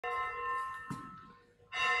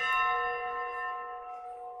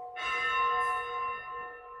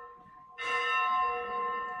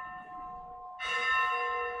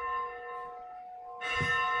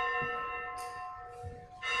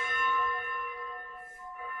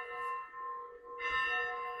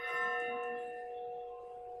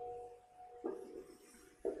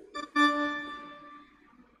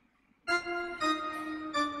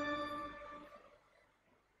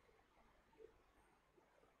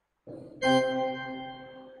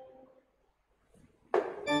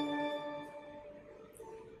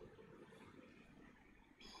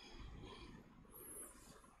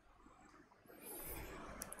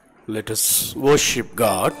Let us worship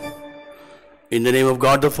God in the name of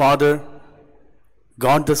God the Father,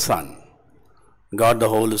 God the Son, God the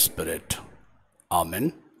Holy Spirit.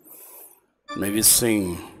 Amen. May we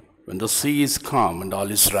sing, when the sea is calm and all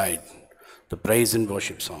is right, the praise and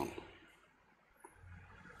worship song.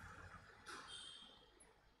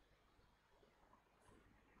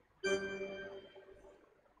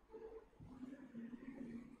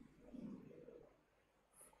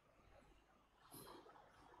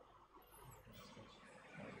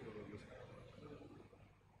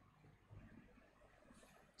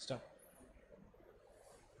 Stop.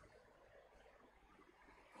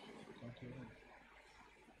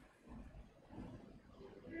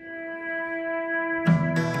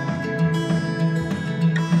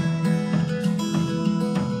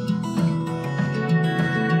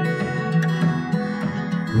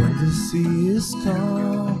 When the sea is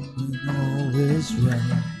calm and all is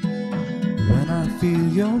right, when I feel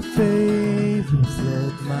your favor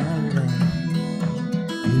flood my life,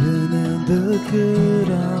 even in the good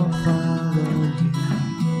I'll follow you.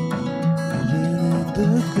 Even in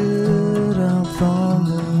the good I'll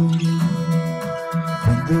follow you.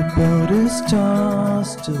 When the boat is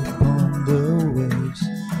tossed upon the waves,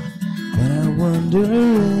 when I wonder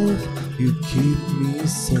if you keep me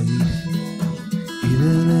safe,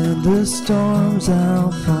 even in the storms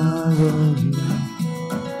I'll follow you.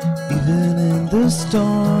 Even in the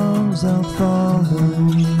storms I'll follow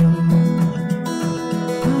you.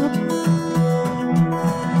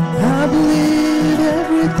 I believe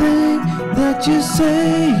everything that you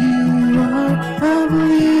say you are. I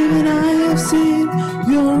believe and I have seen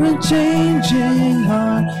your unchanging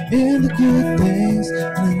heart in the good things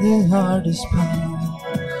and in the hardest part.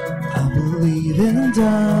 I believe and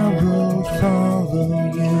I will follow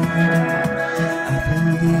you. I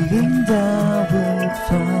believe and I will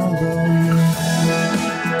follow you.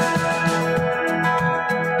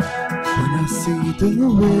 When I see the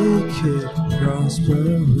wicked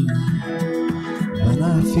prospering, when I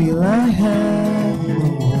feel I have no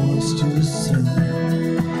voice to sing,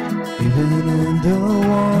 even in the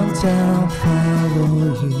want I'll follow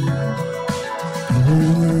you. Even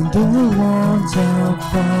in the want I'll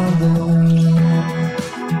follow you.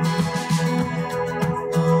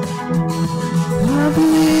 I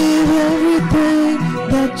believe everything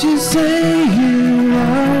that you say you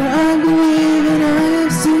are. I believe and I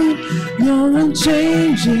have seen your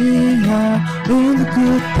unchanging heart in the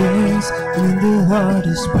good things, in the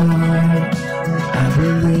hardest part. I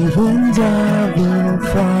believe and I will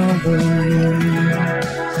follow you.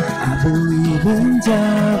 I believe and I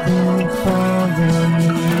will follow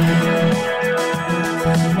you.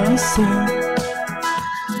 Find myself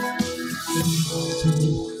so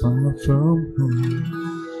far from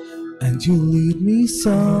home, and you lead me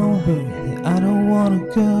somewhere that I don't wanna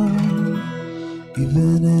go.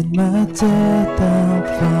 Even in my death I'll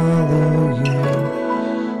follow you.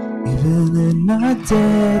 Even in my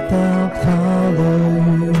death I'll follow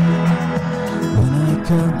you. When I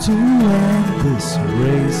come to end this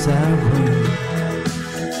race I run,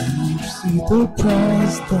 and you see the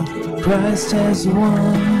prize that Christ has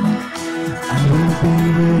won, I will be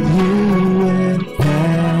with you in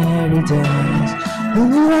paradise. Oh,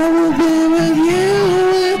 I will be with you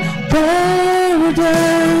in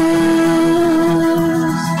paradise.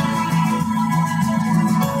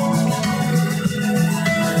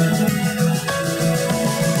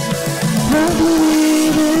 I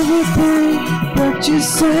believe everything that you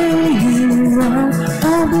say you are.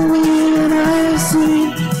 I believe and I have seen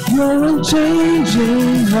your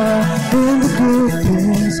unchanging heart in the good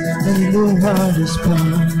things and in the hardest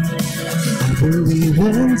part. I believe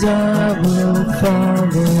and I will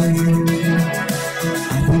follow you.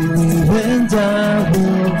 I believe and I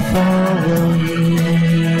will follow you.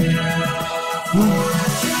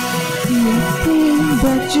 Everything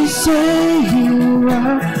that you say you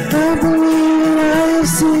are, I believe and I have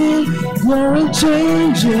seen your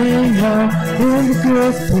unchanging heart in the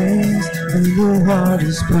good things and the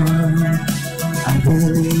hardest part. I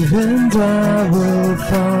believe and I will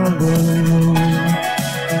follow you.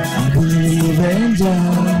 I believe and I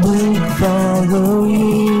will follow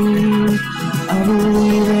you. I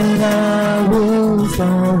believe and I will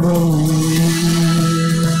follow you.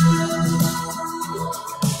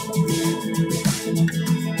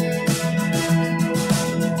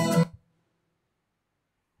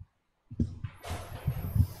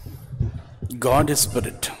 God is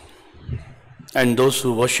spirit, and those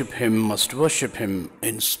who worship him must worship him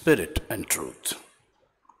in spirit and truth.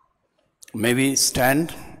 May we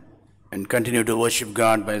stand and continue to worship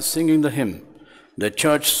God by singing the hymn, "The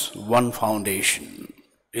Church's One Foundation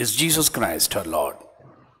is Jesus Christ our Lord."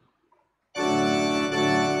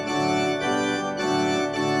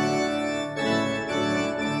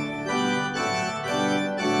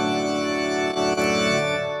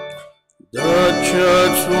 The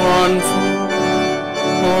Church's one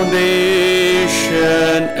foundation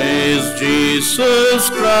is Jesus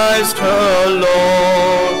Christ her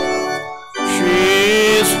Lord. She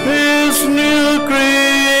is his new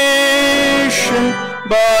creation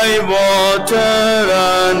by water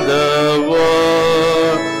and the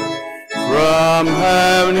word. From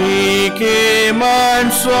heaven he came and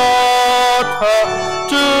sought her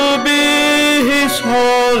to be his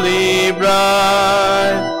holy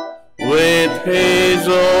bride. With his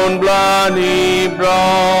own blood he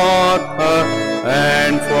brought her,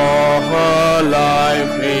 and for her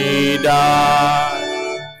life he died.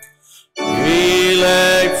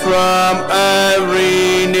 Elect from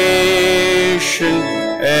every nation,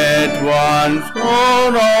 at once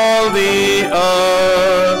on all the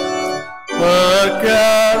earth, her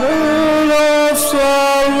carol of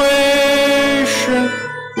salvation,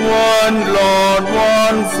 one Lord,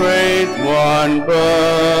 one faith, one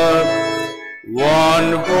birth. One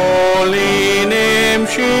holy name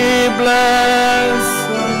she blesses,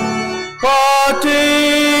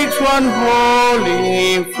 partakes one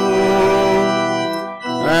holy food,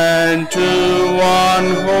 and to one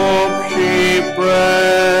hope she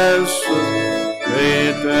presses,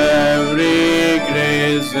 with every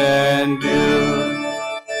grace endued.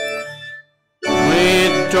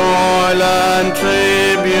 With toil and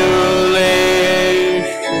tribulation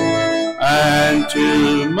and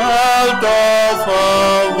tumult of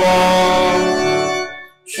her want,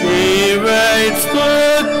 she waits the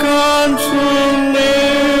consummation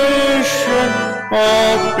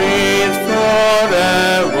of peace forevermore,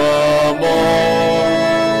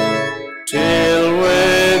 till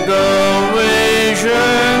with the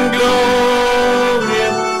vision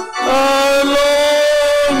glorious, her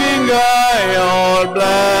longing eye all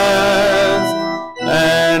bless,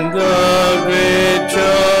 and the great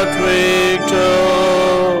church victorious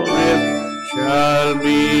shall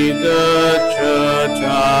be the church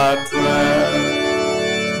at rest.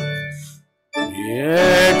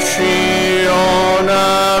 Yet she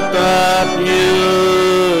honored that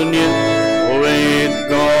union with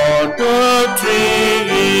God the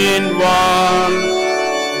Three in One,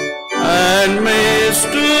 and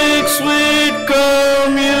mystic sweet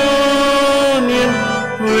communion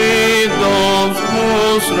with those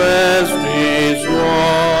whose rest is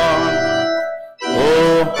won.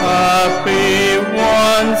 Oh, happy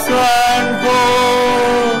ones and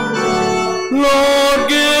holy, Lord,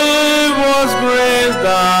 give us grace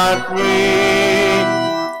that we,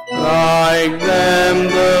 like them,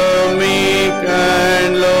 the meek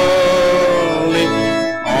and lowly,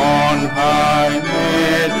 on high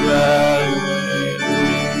may dwell with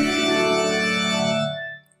thee.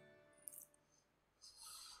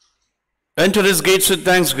 Enter his gates with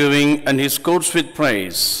thanksgiving and his courts with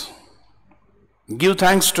praise. Give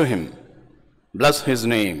thanks to him. Bless his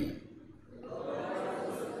name.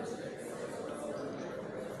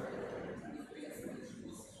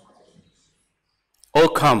 Oh,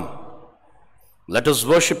 come, let us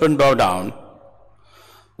worship and bow down.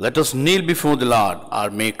 Let us kneel before the Lord, our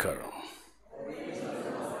Maker.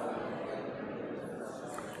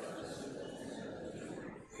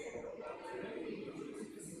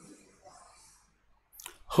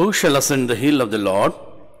 Who shall ascend the hill of the Lord?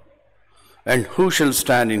 And who shall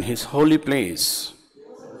stand in his holy place?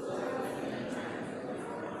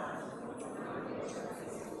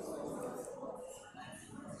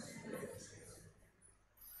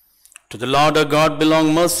 To the Lord our God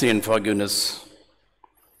belong mercy and forgiveness,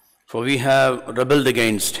 for we have rebelled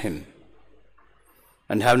against him,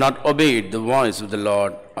 and have not obeyed the voice of the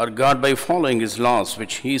Lord our God by following his laws,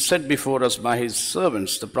 which he set before us by his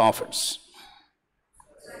servants the prophets.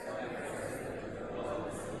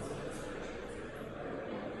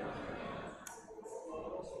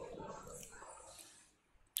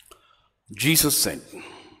 Jesus said,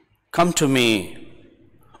 "Come to me,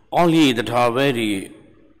 all ye that are weary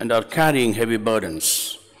and are carrying heavy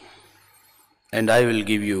burdens, and I will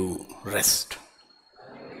give you rest."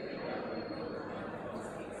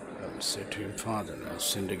 I will say to him, "Father, I have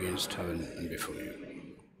sinned against heaven and before you.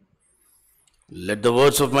 Let the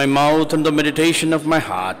words of my mouth and the meditation of my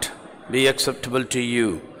heart be acceptable to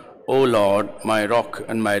you, O Lord, my rock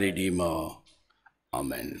and my redeemer."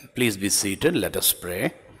 Amen. Please be seated. Let us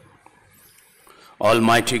pray.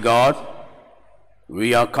 Almighty God,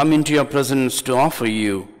 we are come into your presence to offer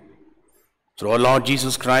you, through our Lord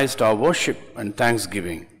Jesus Christ, our worship and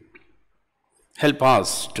thanksgiving. Help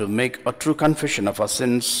us to make a true confession of our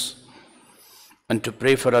sins and to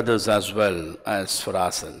pray for others as well as for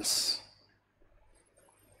ourselves.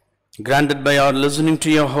 Granted by our listening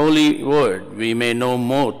to your holy word, we may know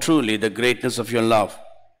more truly the greatness of your love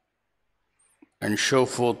and show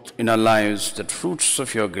forth in our lives the fruits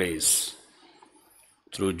of your grace.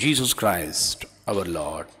 Through Jesus Christ, our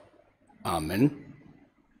Lord. Amen.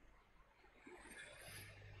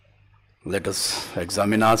 Let us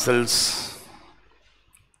examine ourselves.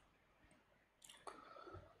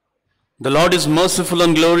 The Lord is merciful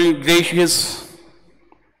and gracious,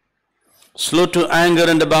 slow to anger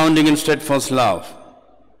and abounding in steadfast love.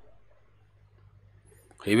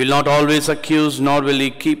 He will not always accuse, nor will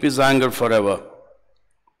he keep his anger forever.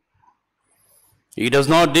 He does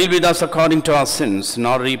not deal with us according to our sins,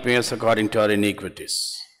 nor repay us according to our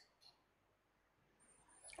iniquities.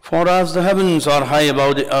 For as the heavens are high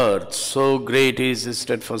above the earth, so great is his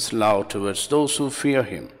steadfast love towards those who fear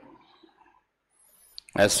him.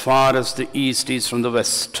 As far as the east is from the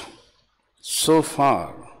west, so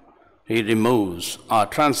far he removes our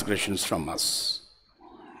transgressions from us.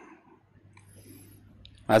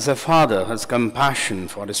 As a father has compassion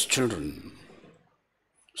for his children,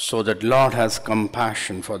 so that Lord has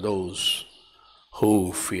compassion for those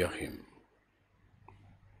who fear him.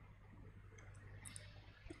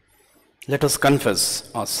 Let us confess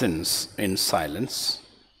our sins in silence.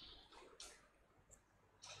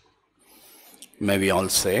 May we all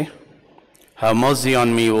say, "Have mercy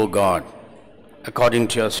on me, O God, according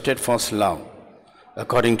to your steadfast love,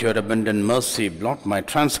 according to your abundant mercy, blot my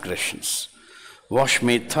transgressions. Wash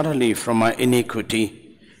me thoroughly from my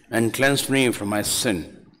iniquity and cleanse me from my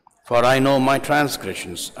sin. For I know my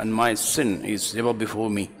transgressions, and my sin is ever before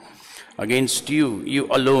me. Against you, you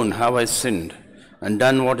alone have I sinned, and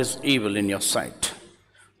done what is evil in your sight.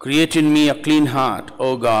 Create in me a clean heart,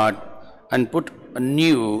 O God, and put a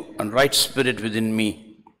new and right spirit within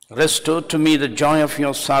me. Restore to me the joy of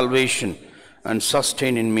your salvation, and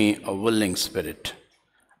sustain in me a willing spirit."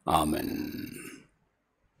 Amen.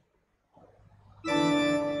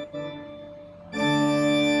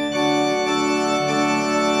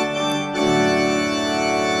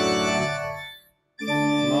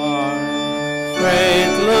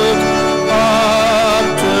 Faith look up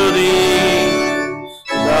to thee,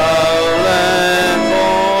 thou Lamb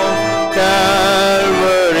of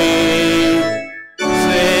Calvary,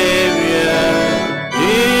 Savior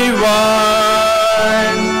divine.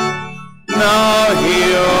 Now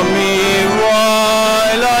hear me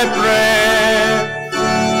while I pray.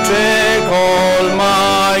 Take all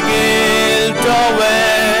my guilt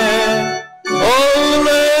away. Oh,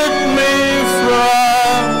 let me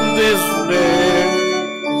from this day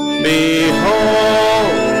be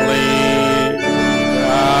holy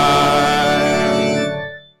thine.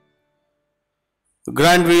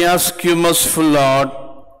 Grant, we ask you, merciful Lord,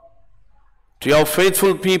 to your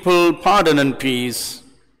faithful people pardon and peace,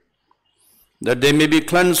 that they may be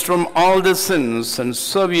cleansed from all their sins and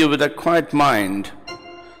serve you with a quiet mind,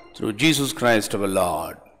 through Jesus Christ our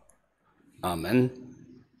Lord. Amen.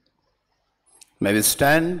 May we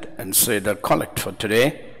stand and say the collect for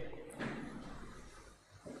today.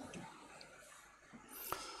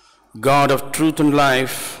 God of truth and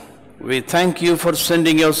life, we thank you for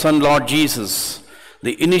sending your Son, Lord Jesus,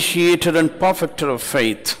 the initiator and perfecter of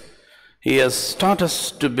faith. He has taught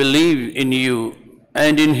us to believe in you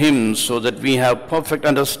and in him, so that we have perfect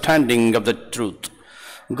understanding of the truth.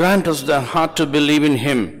 Grant us the heart to believe in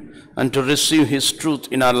him and to receive his truth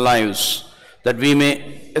in our lives, that we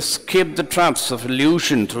may escape the traps of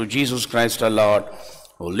illusion through Jesus Christ our Lord,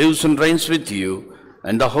 who lives and reigns with you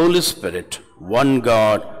and the Holy Spirit, one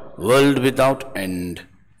God, world without end.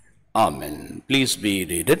 Amen. Please be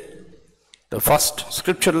read. The first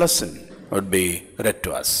scripture lesson would be read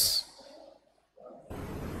to us.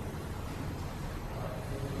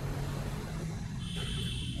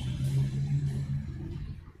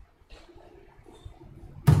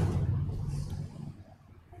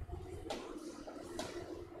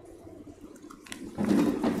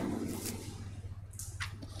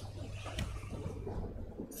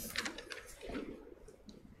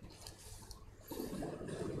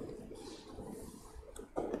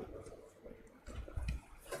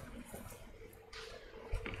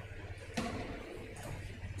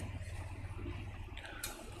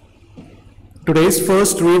 Today's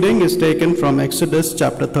first reading is taken from Exodus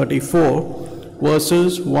chapter 34,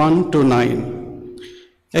 verses 1 to 9.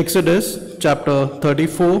 Exodus chapter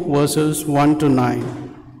 34, verses 1 to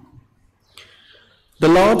 9. The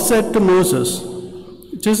Lord said to Moses,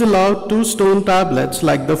 "Chisel out 2 stone tablets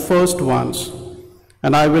like the first ones,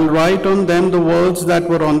 and I will write on them the words that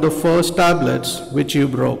were on the first tablets which you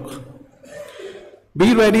broke. Be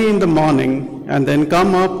ready in the morning, and then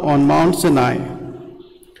come up on Mount Sinai.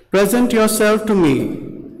 Present yourself to me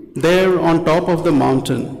there on top of the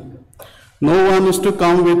mountain. No one is to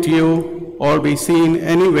come with you or be seen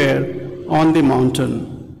anywhere on the mountain.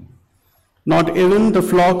 Not even the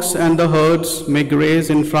flocks and the herds may graze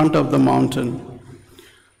in front of the mountain."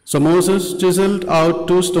 So Moses chiseled out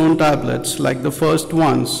 2 stone tablets like the first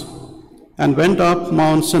ones and went up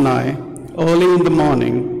Mount Sinai early in the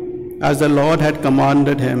morning, as the Lord had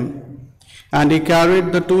commanded him. And he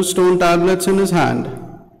carried the 2 stone tablets in his hand.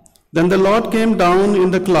 Then the Lord came down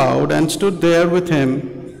in the cloud and stood there with him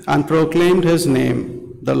and proclaimed his name,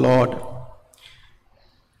 the Lord.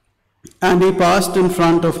 And he passed in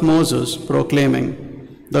front of Moses, proclaiming,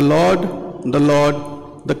 the Lord,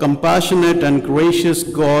 the compassionate and gracious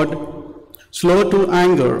God, slow to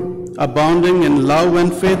anger, abounding in love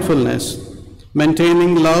and faithfulness,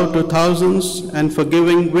 maintaining love to thousands and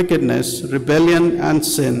forgiving wickedness, rebellion, and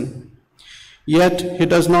sin. Yet he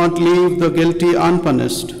does not leave the guilty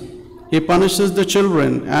unpunished. He punishes the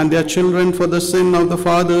children and their children for the sin of the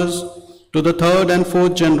fathers to the 3rd and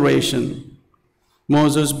 4th generation.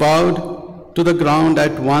 Moses bowed to the ground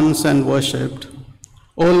at once and worshipped.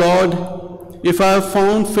 "O Lord, if I have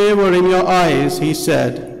found favor in your eyes," he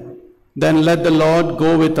said, "then let the Lord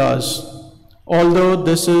go with us. Although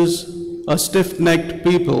this is a stiff-necked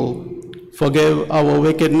people, forgive our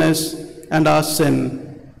wickedness and our sin,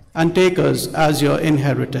 and take us as your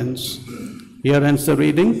inheritance." Here ends the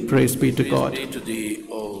reading. Praise be to God. Praise be to thee,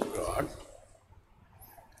 O God.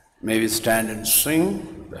 May we stand and sing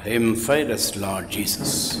the hymn, "Feed us, Lord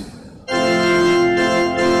Jesus."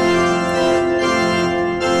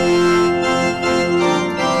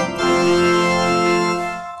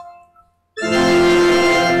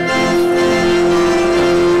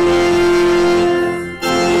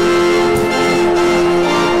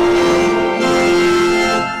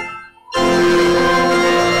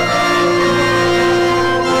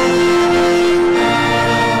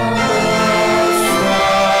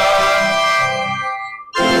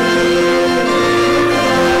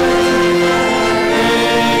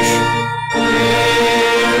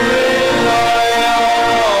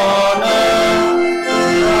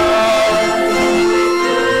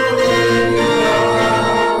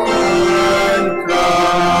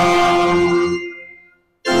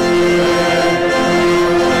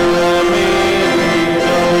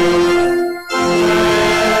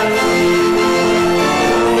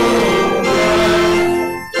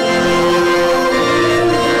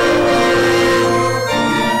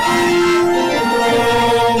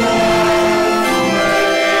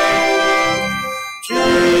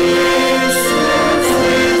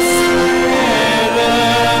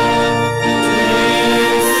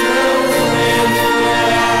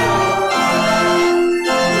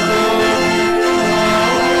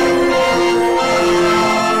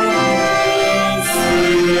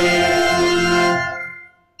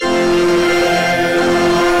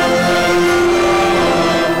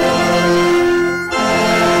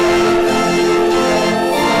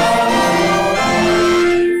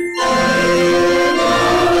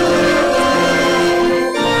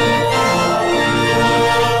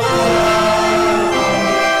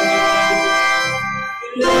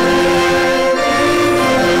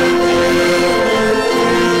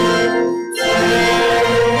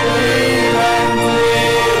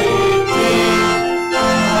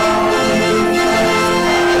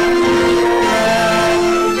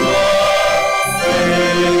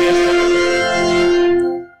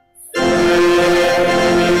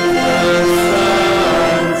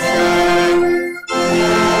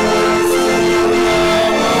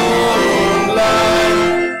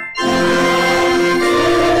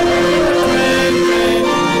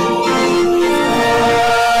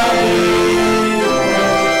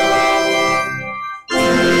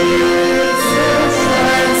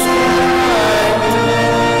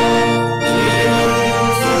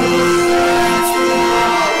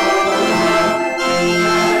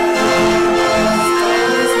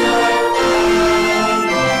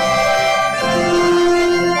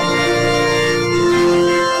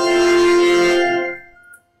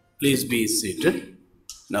 Please be seated.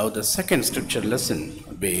 Now the second scripture lesson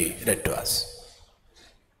will be read to us.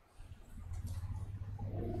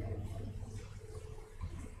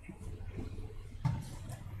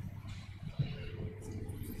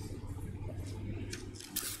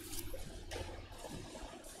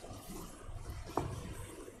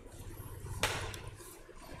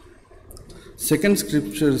 Second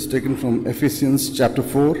scripture is taken from Ephesians chapter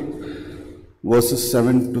 4, verses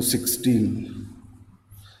 7 to 16.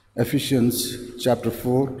 Ephesians chapter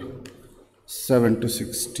 4, 7 to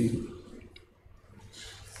 16.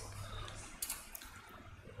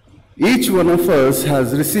 Each one of us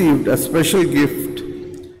has received a special gift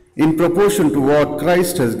in proportion to what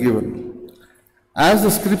Christ has given. As the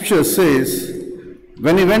scripture says,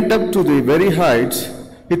 when he went up to the very heights,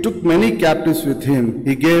 he took many captives with him.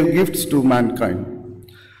 He gave gifts to mankind.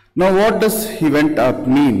 Now what does he went up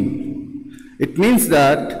mean? It means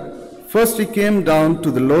that first he came down to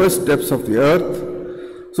the lowest depths of the earth.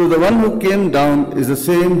 So the one who came down is the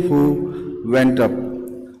same who went up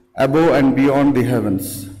above and beyond the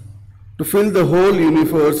heavens to fill the whole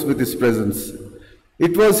universe with his presence.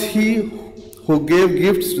 It was he who gave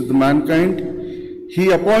gifts to the mankind. He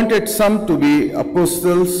appointed some to be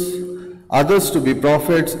apostles, others to be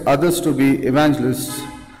prophets, others to be evangelists,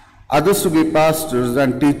 others to be pastors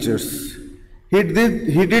and teachers. He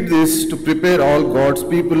did this to prepare all God's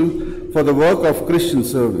people for the work of Christian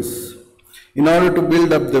service, in order to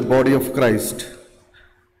build up the body of Christ.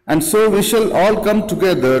 And so we shall all come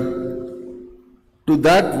together to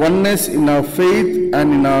that oneness in our faith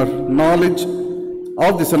and in our knowledge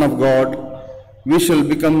of the Son of God. We shall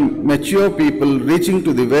become mature people, reaching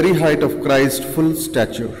to the very height of Christ's full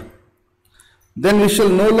stature. Then we shall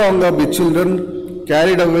no longer be children,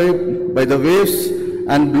 carried away by the waves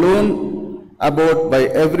and blown about by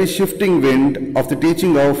every shifting wind of the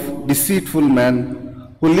teaching of deceitful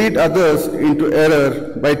men, who lead others into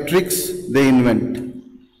error by tricks they invent.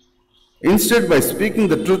 Instead, by speaking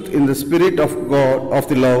the truth in the Spirit of God, of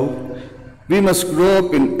the love, we must grow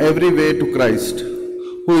up in every way to Christ,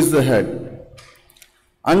 who is the head.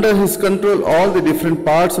 Under his control, all the different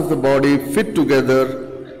parts of the body fit together,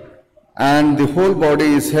 and the whole body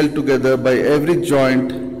is held together by every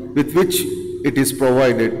joint with which it is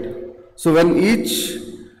provided. So when each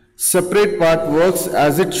separate part works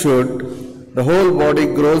as it should, the whole body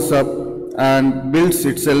grows up and builds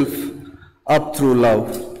itself up through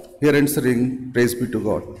love. Here answering, praise be to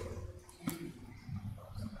God.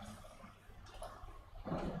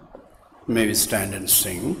 May we stand and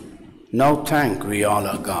sing. Now thank we all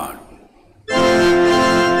our God.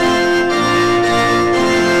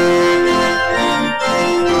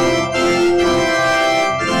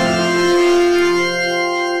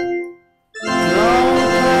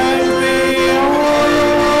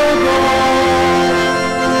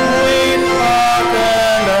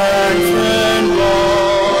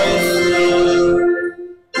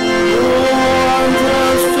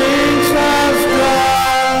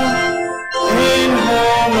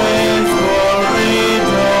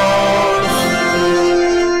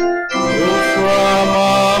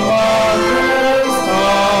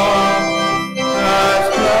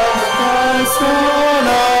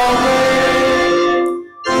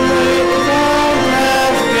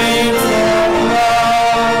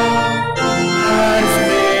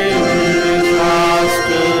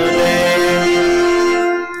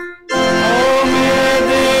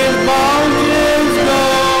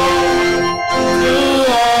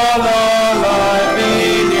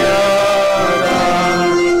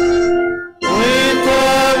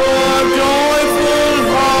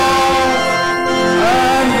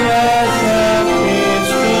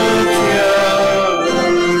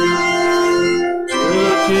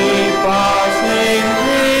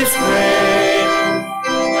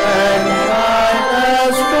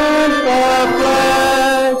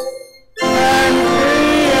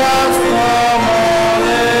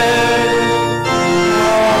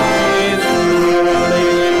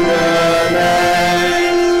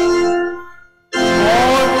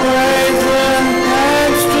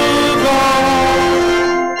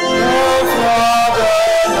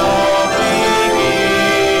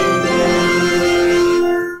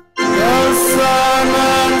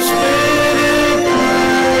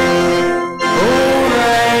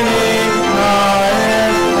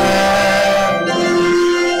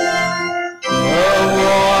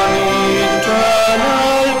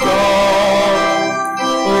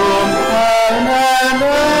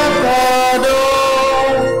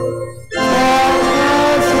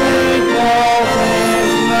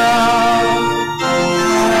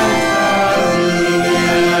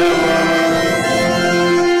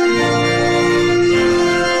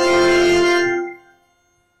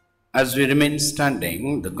 As we remain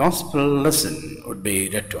standing, the gospel lesson would be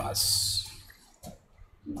read to us.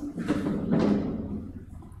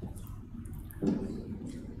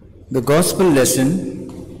 The gospel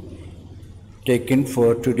lesson taken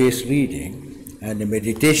for today's reading and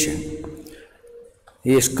meditation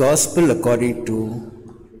is Gospel according to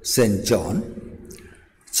St. John,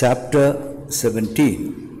 chapter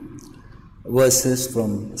 17, verses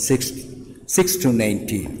from 6 to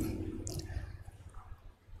 19.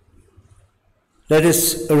 Let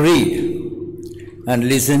us read and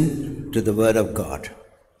listen to the word of God.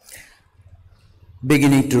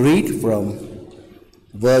 Beginning to read from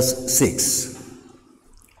verse 6.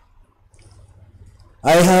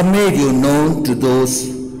 I have made you known to those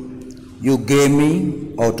you gave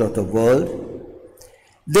me out of the world.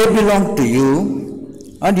 They belong to you,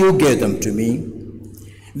 and you gave them to me.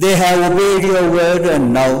 They have obeyed your word,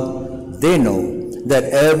 and now they know that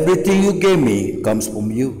everything you gave me comes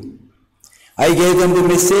from you. I gave them the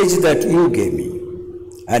message that you gave me,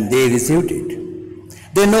 and they received it.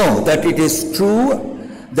 They know that it is true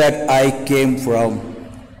that I came from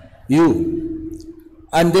you,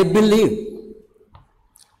 and they believe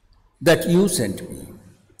that you sent me.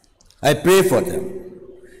 I pray for them.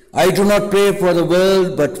 I do not pray for the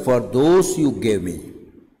world, but for those you gave me,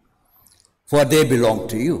 for they belong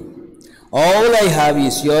to you. All I have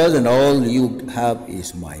is yours, and all you have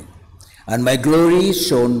is mine, and my glory is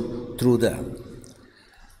shown through them.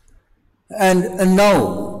 And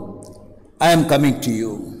now I am coming to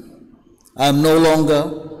you. I am no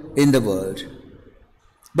longer in the world,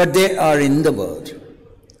 but they are in the world.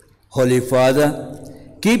 Holy Father,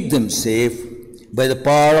 keep them safe by the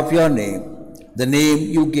power of your name, the name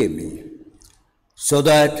you gave me, so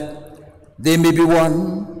that they may be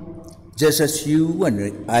one, just as you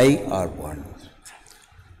and I are one.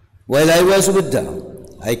 While I was with them,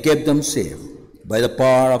 I kept them safe by the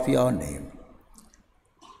power of your name,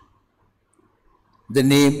 the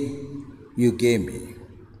name you gave me.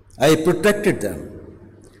 I protected them.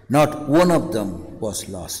 Not one of them was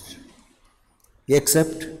lost,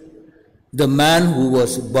 except the man who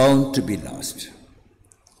was bound to be lost,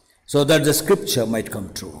 so that the scripture might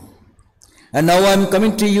come true. And now I am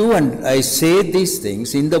coming to you, and I say these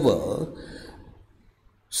things in the world,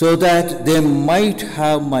 so that they might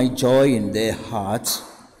have my joy in their hearts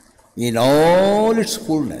in all its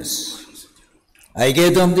fullness. I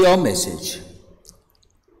gave them your message,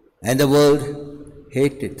 and the world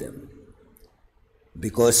hated them,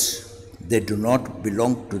 because they do not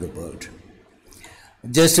belong to the world,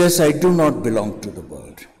 just as I do not belong to the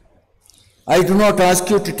world. I do not ask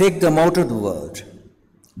you to take them out of the world,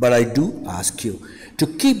 but I do ask you to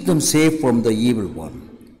keep them safe from the evil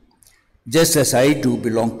one. Just as I do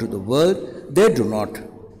belong to the world, they do not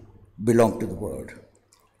belong to the world.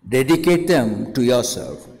 Dedicate them to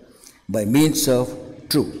yourself by means of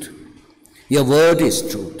truth. Your word is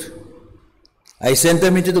truth. I sent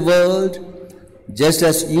them into the world just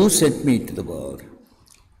as you sent me to the world,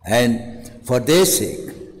 and for their sake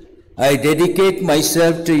I dedicate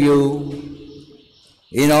myself to you,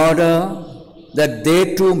 in order that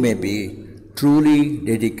they too may be truly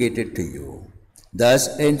dedicated to you.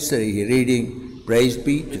 Thus ends the reading. Praise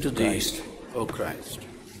be to Christ. Thee, O Christ.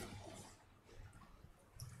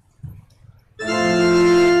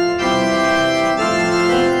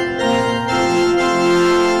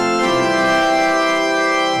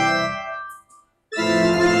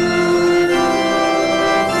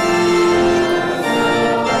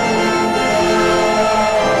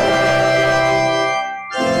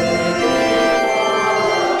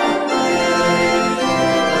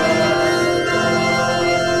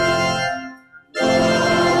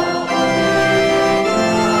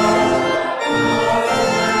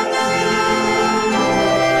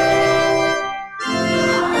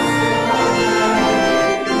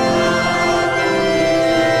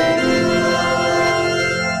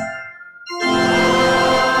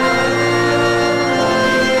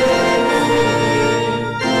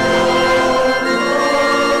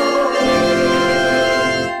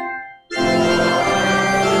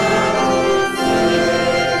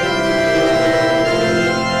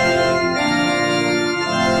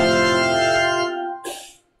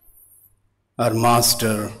 Our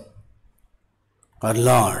Master, our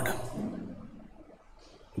Lord,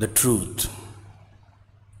 the truth,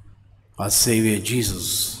 our Savior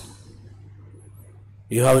Jesus,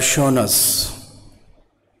 you have shown us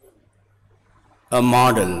a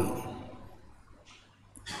model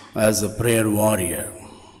as a prayer warrior.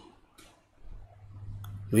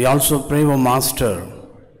 We also pray, O Master,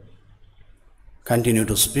 continue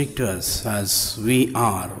to speak to us as we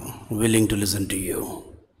are willing to listen to you.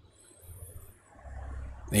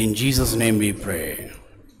 In Jesus' name we pray.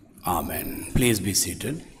 Amen. Please be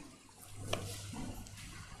seated.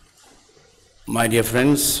 My dear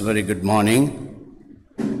friends, very good morning,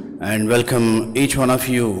 and welcome each one of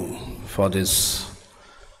you for this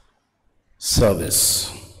service.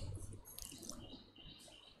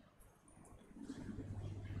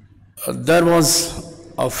 There was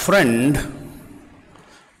a friend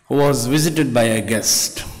who was visited by a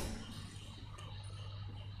guest.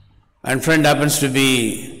 And friend happens to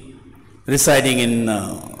be residing in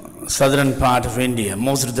southern part of India.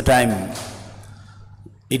 Most of the time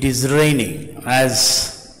it is raining,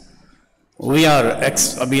 as we are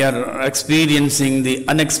experiencing the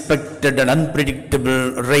unexpected and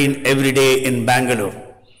unpredictable rain every day in Bangalore.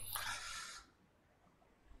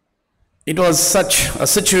 It was such a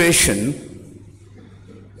situation.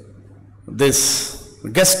 This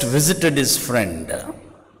guest visited his friend,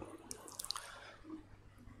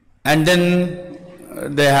 and then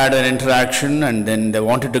they had an interaction, and then they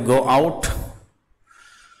wanted to go out,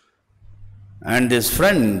 and this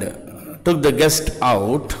friend took the guest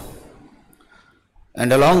out,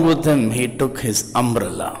 and along with him he took his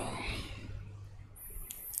umbrella,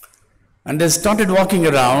 and they started walking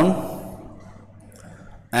around,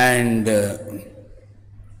 and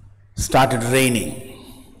started raining.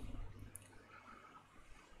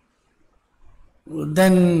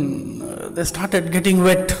 Then they started getting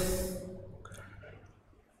wet.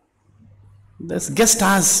 This guest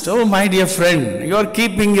asked, "Oh, my dear friend, you are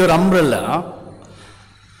keeping your umbrella.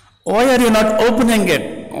 Why are you not opening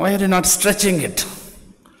it? Why are you not stretching it?"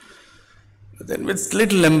 Then with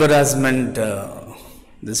little embarrassment,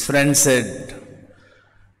 this friend said,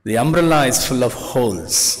 "The umbrella is full of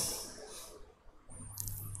holes."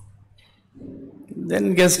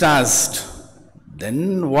 Then guest asked,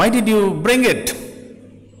 "Then why did you bring it?"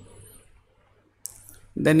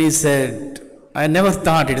 Then he said, "I never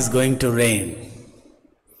thought it is going to rain."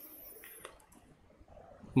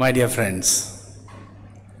 My dear friends,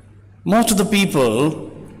 most of the people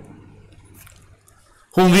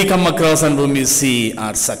whom we come across and whom we see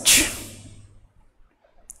are such.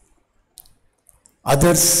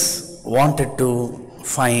 Others wanted to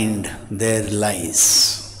find their lies,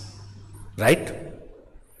 right?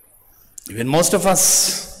 Even most of us,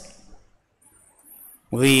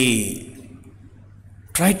 we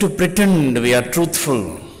try to pretend we are truthful.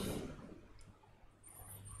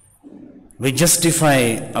 We justify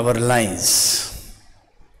our lies,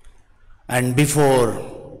 and before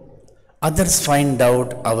others find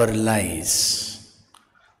out our lies,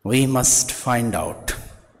 we must find out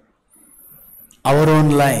our own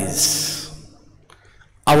lies,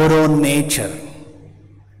 our own nature.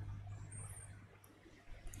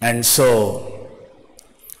 And so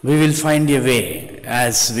we will find a way,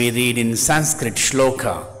 as we read in Sanskrit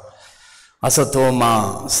shloka, Asatoma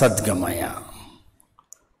Sadgamaya,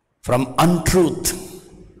 from untruth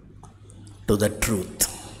to the truth.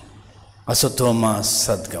 Asatoma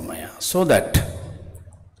Sadgamaya, so that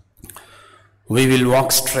we will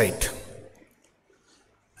walk straight.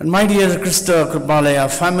 And my dear Krista Kripalaya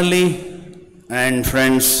family and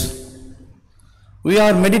friends, we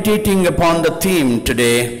are meditating upon the theme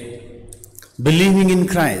today, believing in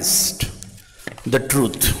Christ, the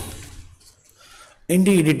truth.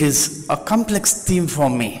 Indeed, it is a complex theme for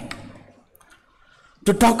me.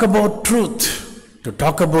 To talk about truth, to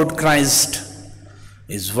talk about Christ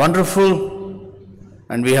is wonderful,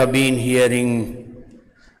 and we have been hearing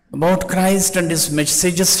about Christ and his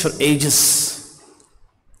messages for ages.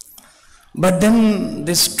 But then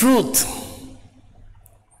this truth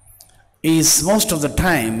is most of the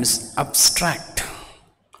times abstract.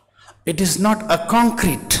 It is not a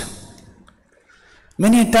concrete.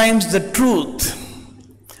 Many times the truth,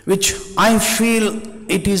 which I feel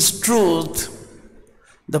it is truth,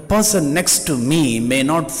 the person next to me may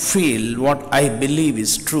not feel what I believe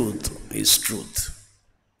is truth is truth.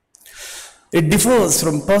 It differs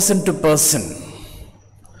from person to person.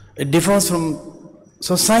 It differs from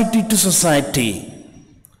society to society.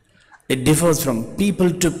 It differs from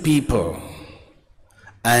people to people,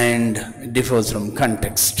 and it differs from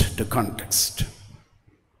context to context.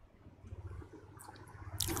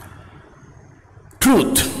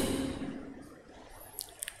 Truth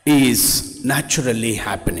is naturally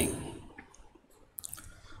happening.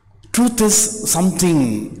 Truth is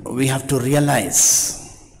something we have to realize.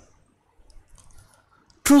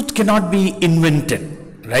 Truth cannot be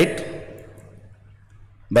invented, right?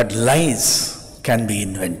 But lies can be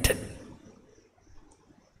invented.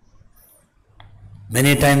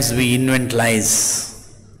 Many times we invent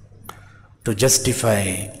lies to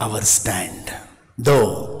justify our stand,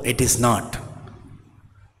 though it is not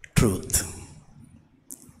truth.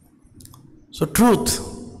 So truth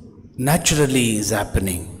naturally is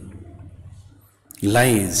happening.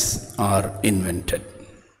 Lies are invented.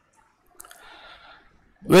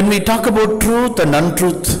 When we talk about truth and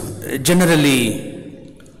untruth,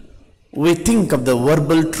 generally we think of the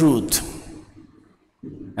verbal truth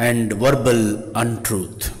and verbal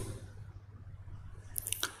untruth.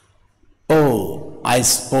 Oh, I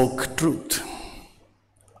spoke truth.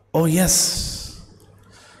 Oh yes,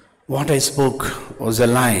 what I spoke was a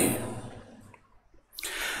lie.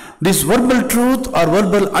 This verbal truth or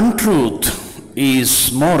verbal untruth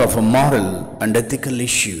is more of a moral and ethical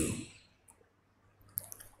issue,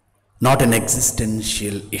 not an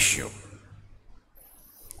existential issue.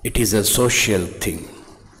 It is a social thing.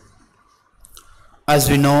 As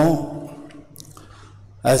we know,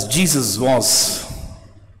 as Jesus was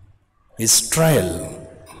his trial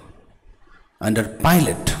under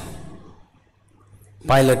Pilate,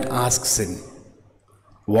 Pilate asks him,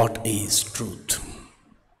 what is truth?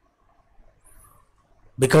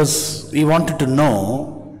 Because he wanted to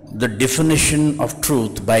know the definition of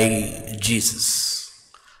truth by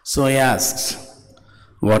Jesus. So he asks,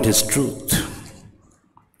 what is truth?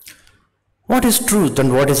 What is truth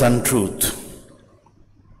and what is untruth?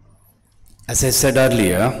 As I said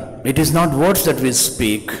earlier, it is not words that we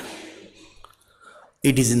speak,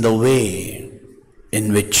 it is in the way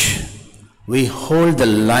in which we hold the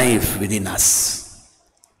life within us.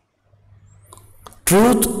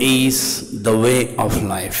 Truth is the way of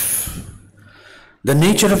life. The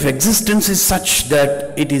nature of existence is such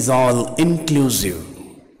that it is all inclusive.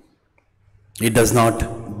 It does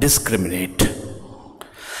not discriminate.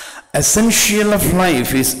 Essential of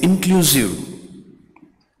life is inclusive.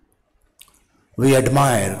 We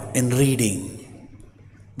admire in reading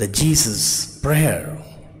the Jesus prayer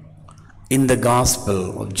in the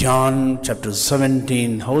Gospel of John chapter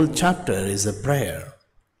 17, whole chapter is a prayer.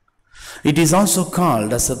 It is also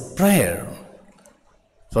called as a prayer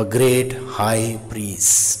for great high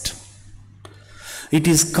priest. It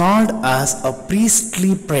is called as a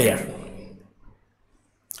priestly prayer.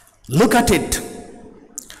 Look at it,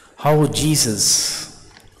 how Jesus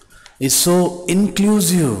is so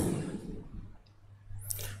inclusive,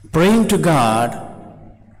 praying to God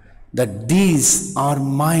that these are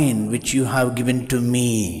mine which you have given to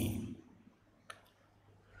me.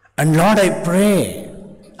 And Lord, I pray,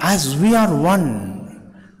 as we are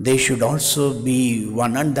one, they should also be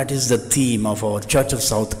one. And that is the theme of our Church of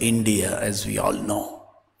South India, as we all know.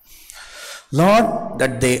 Lord,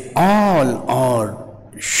 that they all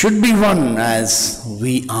should be one as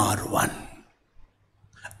we are one.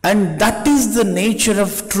 And that is the nature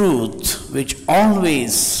of truth which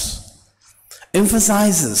always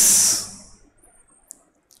emphasizes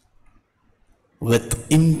with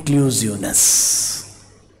inclusiveness.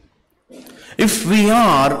 If we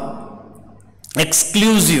are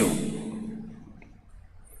exclusive,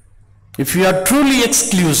 if we are truly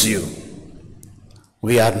exclusive,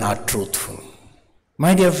 we are not truthful.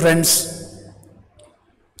 My dear friends,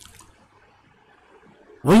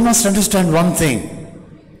 we must understand one thing.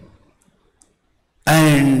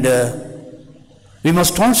 And we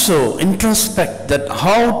must also introspect that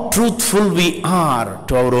how truthful we are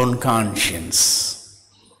to our own conscience.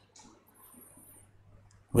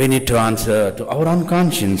 We need to answer to our own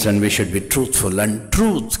conscience, and we should be truthful. And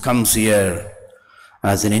truth comes here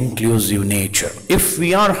as an inclusive nature. If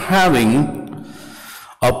we are having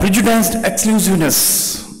a prejudiced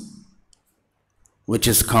exclusiveness, which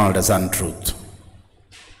is called as untruth,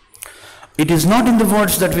 it is not in the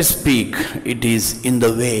words that we speak, it is in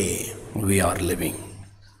the way we are living.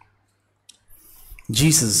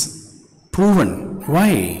 Jesus proven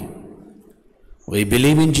why we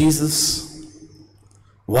believe in Jesus,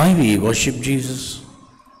 why we worship Jesus,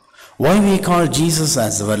 why we call Jesus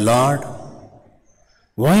as our Lord,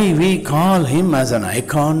 why we call him as an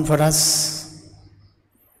icon for us.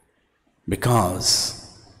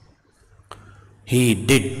 Because he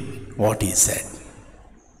did what he said.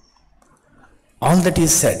 All that he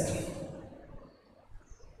said,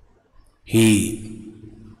 he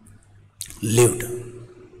lived.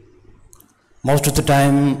 Most of the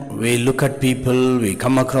time we look at people, we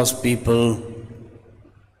come across people,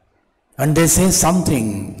 and they say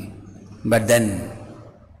something, but then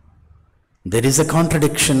there is a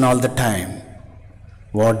contradiction all the time,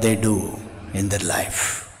 what they do in their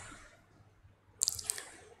life.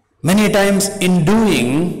 Many times in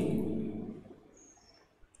doing,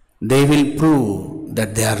 they will prove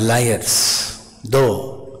that they are liars, though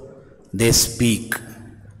they speak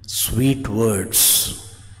sweet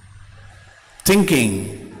words,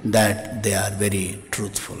 thinking that they are very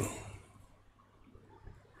truthful.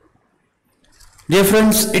 Dear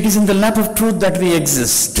friends, it is in the lap of truth that we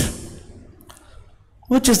exist.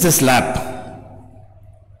 Which is this lap?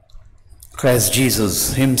 Christ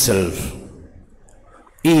Jesus himself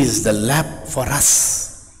is the lap for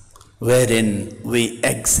us, wherein we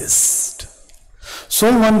exist. So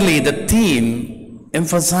only the theme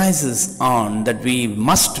emphasizes on that we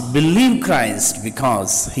must believe Christ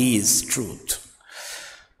because He is truth.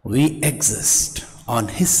 We exist on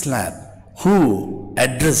His slab, who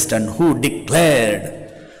addressed and who declared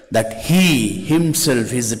that He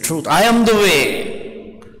Himself is the truth. I am the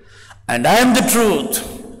way, and I am the truth,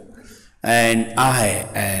 and I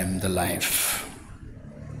am the life.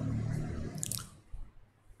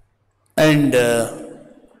 And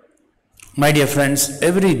my dear friends,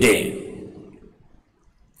 every day,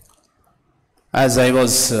 as I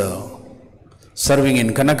was serving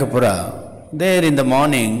in Kanakapura, there in the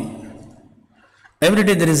morning, every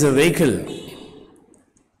day there is a vehicle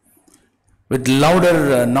with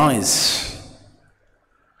louder noise.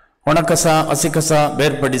 Onakasa, Asikasa,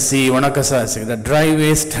 Berpadisi, Onakasa, Asikasa, the dry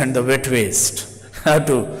waste and the wet waste. Have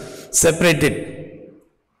to separate it.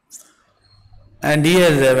 And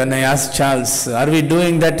here, when I asked Charles, are we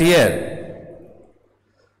doing that here?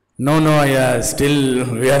 No, still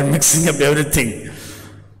we are mixing up everything.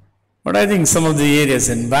 But I think some of the areas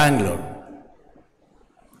in Bangalore,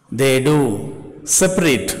 they do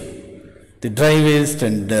separate the dry waste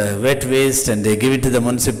and wet waste, and they give it to the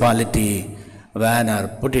municipality van or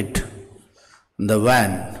put it in the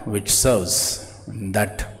van which serves in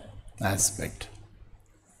that aspect.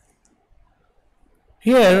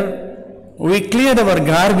 Here, we clear our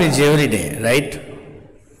garbage every day, right?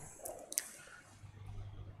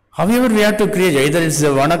 However, we have to clear, either it's the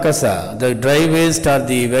Vanakasa, the dry waste or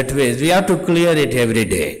the wet waste, we have to clear it every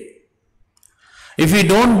day. If we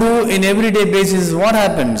don't do in everyday basis, what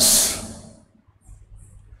happens?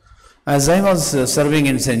 As I was serving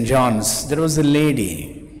in St. John's, there was a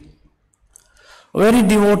lady, a very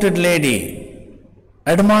devoted lady,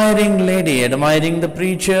 admiring the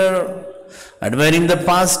preacher, admiring the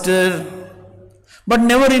pastor, but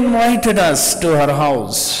never invited us to her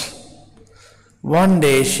house. One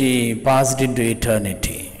day she passed into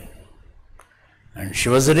eternity, and she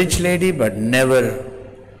was a rich lady, but never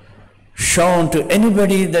shown to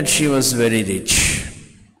anybody that she was very rich.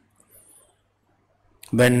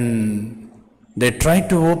 When they tried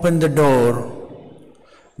to open the door,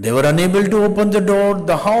 they were unable to open the door.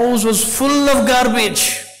 The house was full of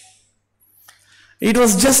garbage. It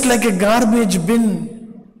was just like a garbage bin.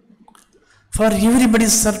 For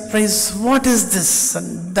everybody's surprise, what is this?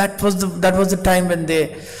 And that was the time when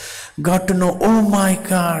they got to know, oh my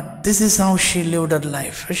God, this is how she lived her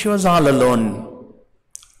life. She was all alone.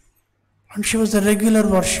 And she was a regular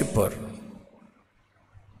worshipper.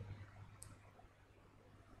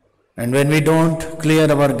 And when we don't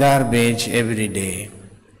clear our garbage every day,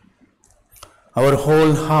 our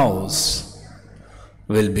whole house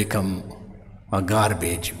will become a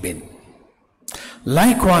garbage bin.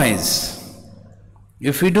 Likewise,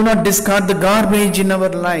 if we do not discard the garbage in our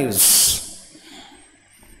lives,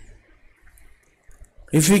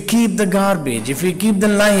 if we keep the garbage, if we keep the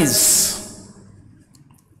lies,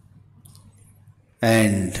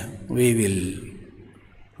 and we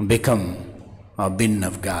will become a bin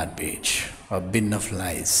of garbage, a bin of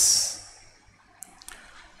lies.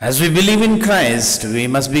 As we believe in Christ, we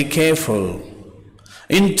must be careful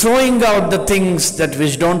in throwing out the things that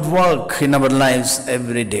which don't work in our lives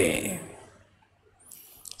every day,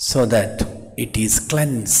 so that it is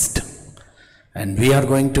cleansed, and we are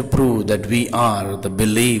going to prove that we are the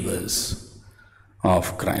believers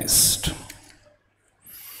of Christ.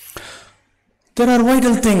 There are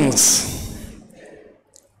vital things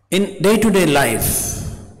in day-to-day life.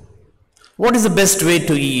 What is the best way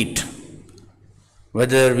to eat?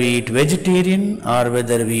 Whether we eat vegetarian or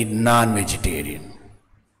whether we eat non-vegetarian.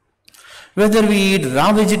 Whether we eat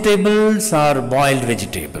raw vegetables or boiled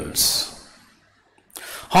vegetables.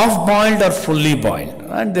 Half-boiled or fully boiled,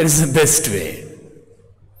 and there is a best way.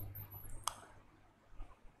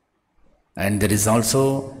 And there is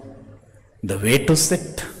also the way to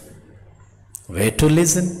sit, way to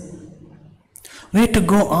listen, way to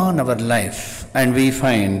go on our life, and we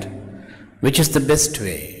find which is the best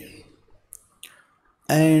way.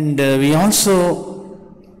 And we also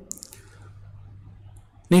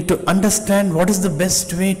need to understand what is the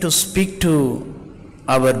best way to speak to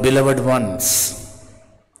our beloved ones.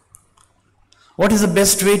 What is the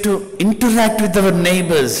best way to interact with our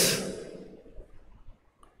neighbors?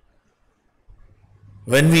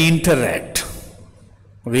 When we interact,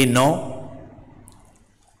 we know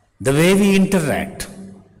the way we interact.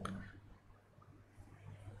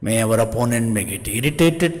 May our opponent may get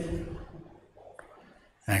irritated,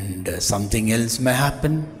 and something else may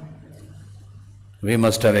happen. We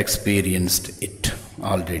must have experienced it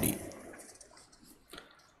already.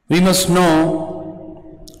 We must know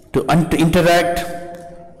to interact,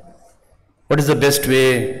 what is the best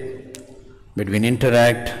way between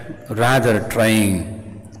interact, rather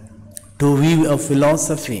trying to weave a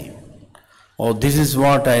philosophy. Oh, this is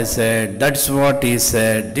what I said, that's what he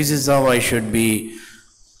said, this is how I should be,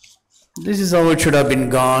 this is how it should have been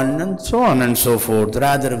gone, and so on and so forth.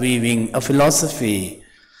 Rather weaving a philosophy,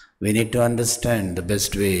 we need to understand the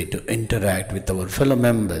best way to interact with our fellow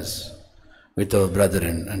members, with our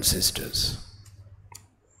brethren and sisters.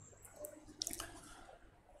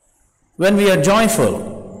 When we are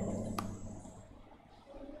joyful,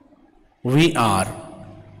 we are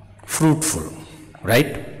fruitful,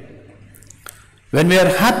 right? When we are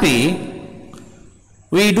happy,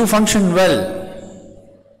 we do function well.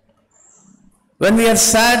 When we are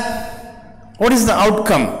sad, what is the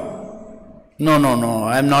outcome? No,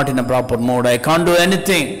 I am not in a proper mood, I can't do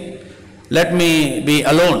anything, let me be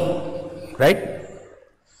alone, right?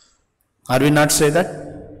 Are we not say that?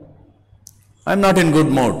 I am not in good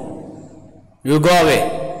mood, you go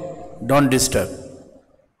away, don't disturb.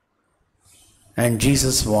 And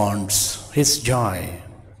Jesus wants his joy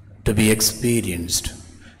to be experienced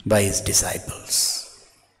by his disciples.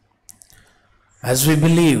 As we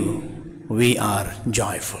believe, we are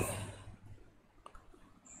joyful.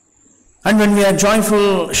 And when we are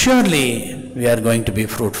joyful, surely we are going to be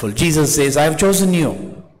fruitful. Jesus says, I have chosen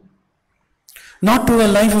you not to a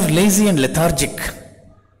life of lazy and lethargic.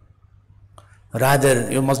 Rather,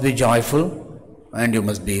 you must be joyful and you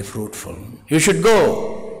must be fruitful. You should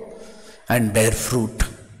go and bear fruit.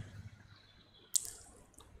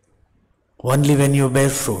 Only when you bear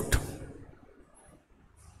fruit,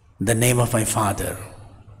 the name of my Father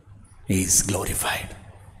is glorified.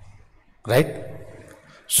 Right?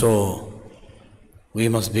 So, we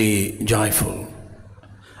must be joyful.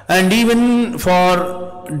 And even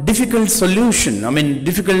for difficult solution,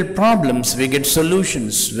 difficult problems, we get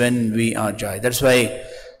solutions when we are joy. That's why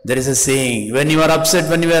there is a saying, when you are upset,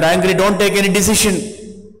 when you are angry, don't take any decision.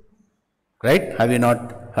 Right? Have you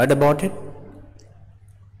not heard about it?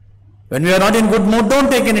 When we are not in good mood, don't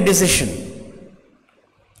take any decision.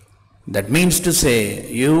 That means to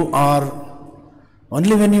say, you are,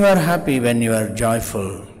 only when you are happy, when you are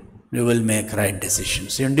joyful, you will make right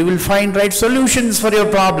decisions and you will find right solutions for your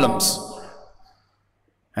problems.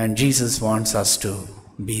 And Jesus wants us to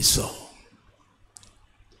be so.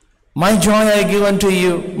 My joy I give unto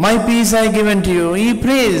you, my peace I give unto you. He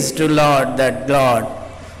prays to Lord that God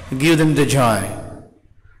give them the joy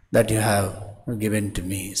that you have given to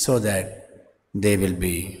me, so that they will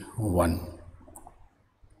be one.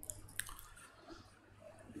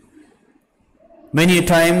 Many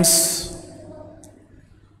times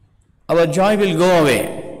our joy will go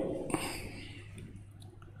away.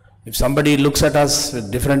 If somebody looks at us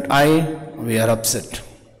with different eye, we are upset.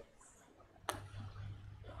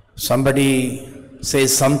 Somebody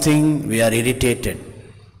says something, we are irritated.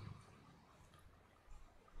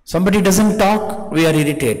 Somebody doesn't talk, we are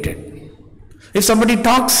irritated. If somebody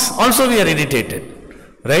talks, also we are irritated,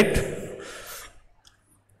 right?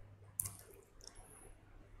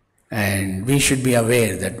 And we should be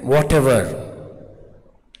aware that whatever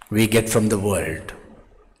we get from the world,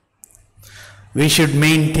 we should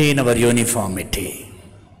maintain our uniformity.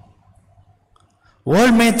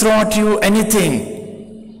 World may throw at you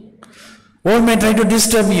anything. World may try to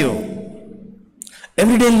disturb you.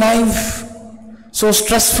 Everyday life so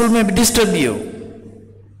stressful may disturb you.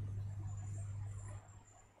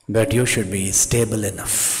 But you should be stable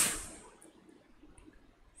enough.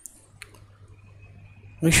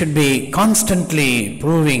 We should be constantly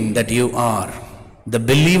proving that you are the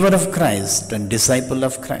believer of Christ and disciple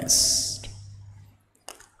of Christ.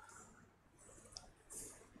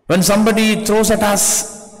 When somebody throws at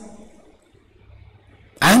us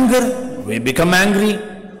anger, we become angry.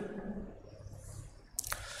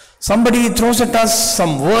 Somebody throws at us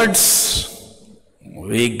some words,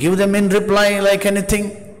 we give them in reply like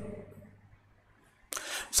anything.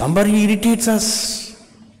 Somebody irritates us,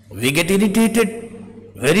 we get irritated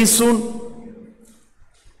very soon.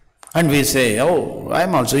 And we say, oh, I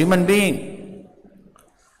am also human being.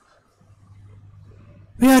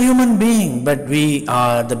 We are human being, but we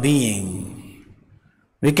are the being.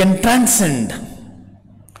 We can transcend.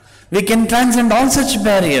 We can transcend all such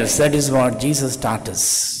barriers. That is what Jesus taught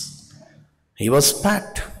us. He was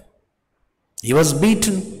spat. He was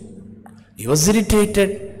beaten. He was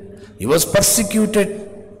irritated. He was persecuted.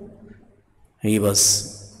 He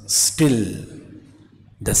was still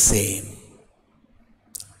the same.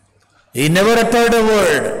 He never uttered a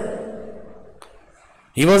word.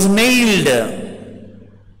 He was nailed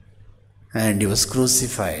and he was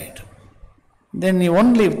crucified. Then the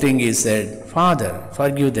only thing he said, Father,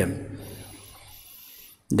 forgive them,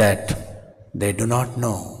 that they do not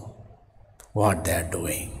know what they are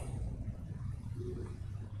doing.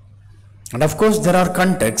 And of course, there are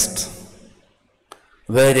contexts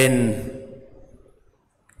wherein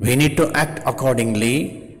we need to act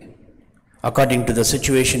accordingly, according to the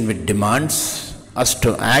situation which demands us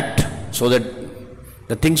to act so that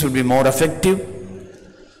the things will be more effective.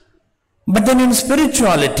 But then in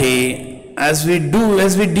spirituality, as we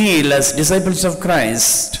deal as disciples of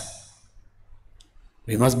Christ,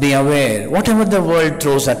 we must be aware, whatever the world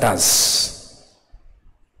throws at us,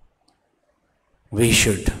 we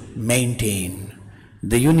should maintain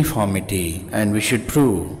the uniformity and we should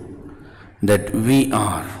prove that we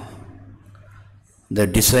are the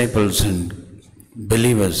disciples and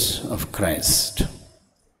believers of Christ.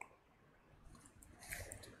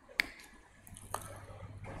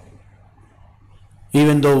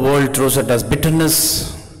 Even though the world throws at us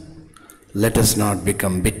bitterness, let us not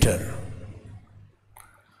become bitter.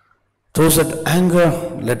 Throws at anger,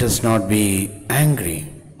 let us not be angry.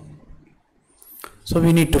 So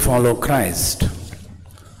we need to follow Christ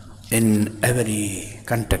in every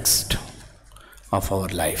context of our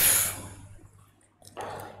life.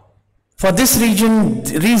 For this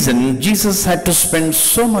reason, Jesus had to spend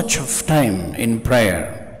so much of time in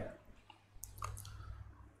prayer,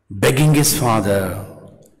 begging his Father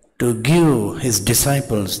to give his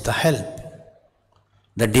disciples the help,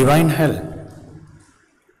 the divine help,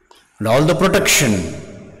 and all the protection,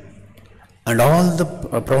 and all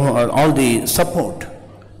the support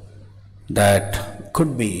that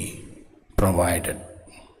could be provided.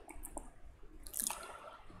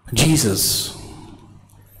 Jesus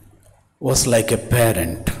was like a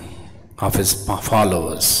parent of his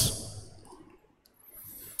followers.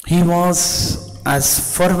 He was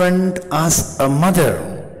as fervent as a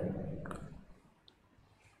mother,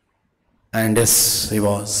 and yes, he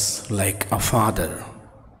was like a father,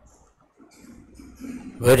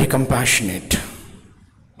 very compassionate.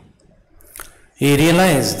 He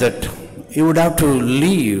realized that he would have to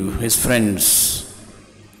leave his friends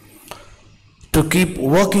to keep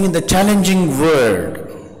working in the challenging world,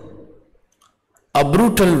 a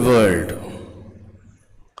brutal world.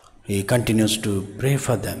 He continues to pray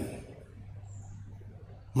for them.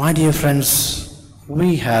 My dear friends,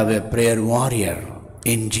 we have a prayer warrior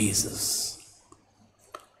in Jesus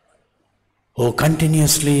who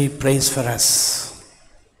continuously prays for us,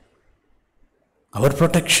 our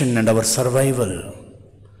protection and our survival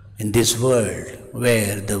in this world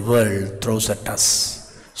where the world throws at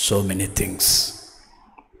us so many things.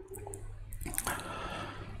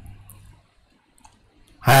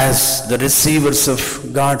 As the receivers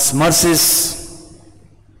of God's mercies,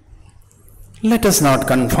 let us not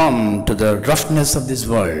conform to the roughness of this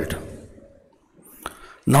world,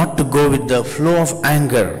 not to go with the flow of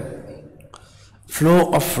anger,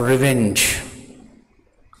 flow of revenge,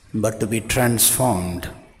 but to be transformed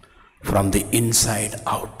from the inside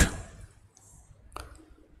out.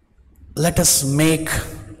 Let us make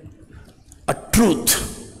a truth,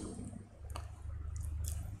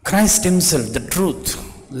 Christ himself, the truth,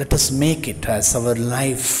 let us make it as our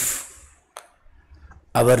life,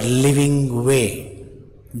 our living way,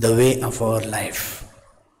 the way of our life,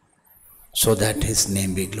 so that his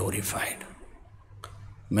name be glorified.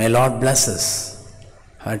 May Lord bless us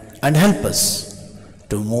and help us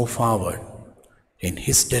to move forward in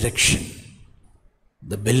his direction,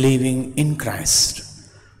 the believing in Christ,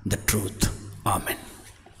 the truth. Amen.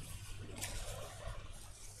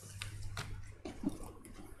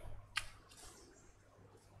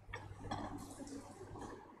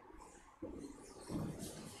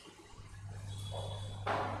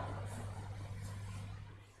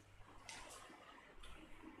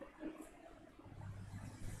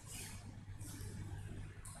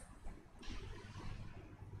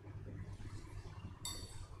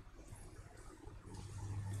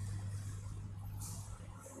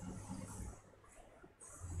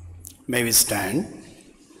 May we stand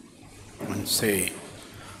and say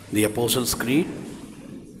the Apostles' Creed.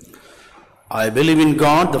 I believe in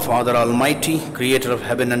God, the Father Almighty, creator of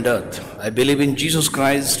heaven and earth. I believe in Jesus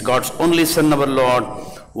Christ, God's only Son, our Lord,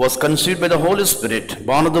 who was conceived by the Holy Spirit,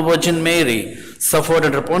 born of the Virgin Mary, suffered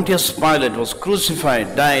under Pontius Pilate, was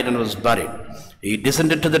crucified, died, and was buried. He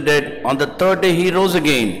descended to the dead. On the third day he rose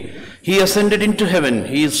again. He ascended into heaven.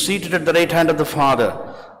 He is seated at the right hand of the Father,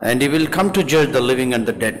 and he will come to judge the living and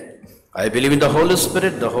the dead. I believe in the Holy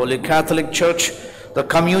Spirit, the Holy Catholic Church, the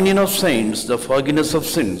communion of saints, the forgiveness of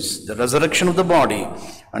sins, the resurrection of the body,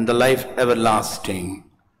 and the life everlasting.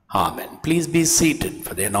 Amen. Please be seated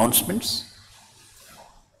for the announcements.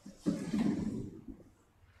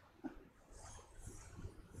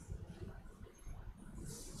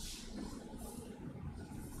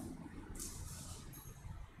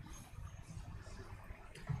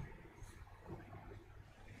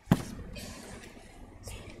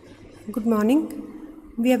 Good morning.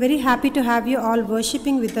 We are very happy to have you all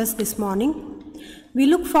worshipping with us this morning. We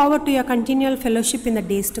look forward to your continual fellowship in the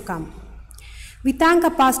days to come. We thank our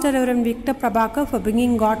Pastor Reverend Victor Prabhakar for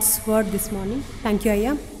bringing God's word this morning. Thank you,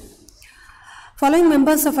 Ayya. Following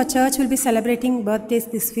members of our church will be celebrating birthdays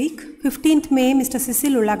this week. 15th May, Mr.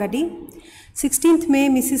 Cecil Ulagadi. 16th May,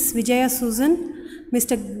 Mrs. Vijaya Susan.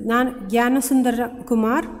 Mr. Gyanasundar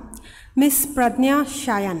Kumar. Miss Pradnya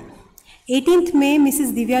Shayan. 18th May,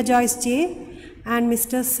 Mrs. Divya Joyce J. and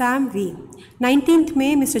Mr. Sam V. 19th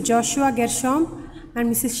May, Mr. Joshua Gershom and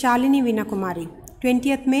Mrs. Shalini Vinakumari.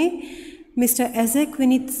 20th May, Mr. Ezek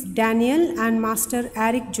Vinith Daniel and Master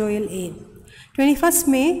Eric Joel A. 21st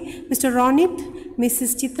May, Mr. Ronit,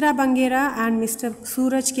 Mrs. Chitra Bangera and Mr.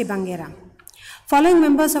 Suraj K. Bangera. Following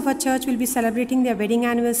members of our church will be celebrating their wedding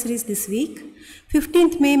anniversaries this week.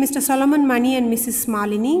 15th May, Mr. Solomon Mani and Mrs.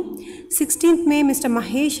 Malini. 16th May, Mr.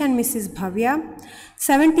 Mahesh and Mrs. Bhavya.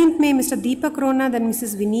 17th May, Mr. Deepak Rona and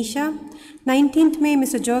Mrs. Vinisha. 19th May,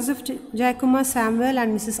 Mr. Joseph Jayakumar Samuel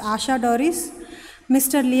and Mrs. Asha Doris.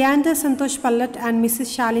 Mr. Leander Santosh Pallat and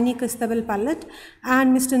Mrs. Shalini Christabel Pallat.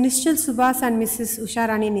 And Mr. Nishchal Subhas and Mrs.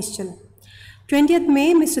 Usharani Nishchal. 20th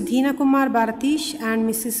May, Mr. Dheena Kumar Bharatish and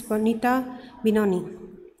Mrs. Benita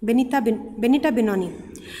Binoni.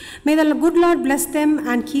 May the good Lord bless them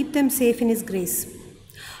and keep them safe in His grace.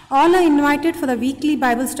 All are invited for the weekly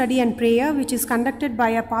Bible study and prayer, which is conducted by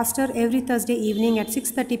a pastor every Thursday evening at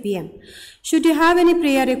 6:30 p.m. Should you have any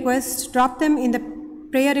prayer requests, drop them in the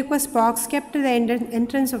prayer request box kept at the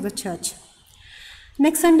entrance of the church.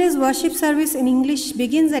 Next Sunday's worship service in English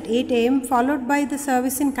begins at 8 a.m., followed by the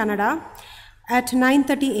service in Kannada at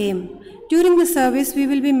 9:30 a.m. During the service, we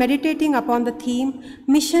will be meditating upon the theme,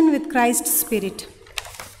 Mission with Christ's Spirit.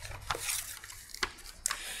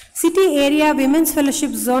 City Area Women's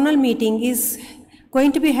Fellowship Zonal Meeting is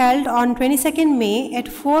going to be held on 22nd May at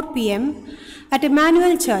 4 p.m. at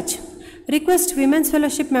Emmanuel Church. Request Women's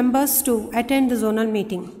Fellowship members to attend the zonal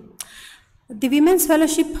meeting. The Women's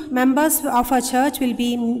Fellowship members of our church will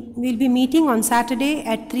be meeting on Saturday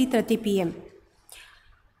at 3:30 p.m.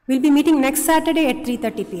 We'll be meeting next Saturday at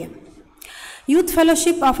 3:30 p.m. Youth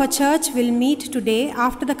Fellowship of our church will meet today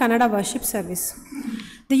after the Kannada worship service.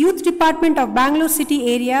 The Youth Department of Bangalore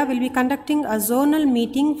City area will be conducting a zonal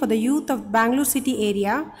meeting for the youth of Bangalore City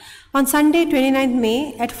area on Sunday 29th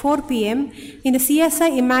May at 4 p.m. in the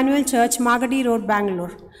CSI Emmanuel Church, Magadi Road,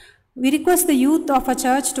 Bangalore. We request the youth of our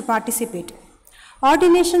church to participate.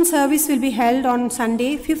 Ordination service will be held on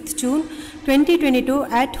Sunday 5th June 2022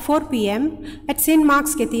 at 4 p.m. at St.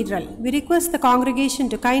 Mark's Cathedral. We request the congregation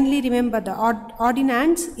to kindly remember the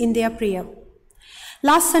ordinands in their prayer.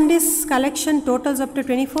 Last Sunday's collection totals up to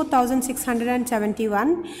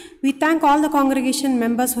 24,671. We thank all the congregation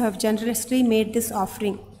members who have generously made this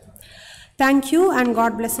offering. Thank you and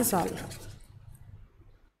God bless us all.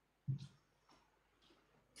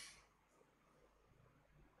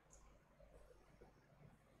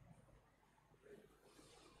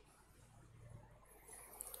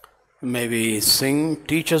 May we sing,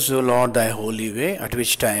 Teach us, O Lord, thy holy way, at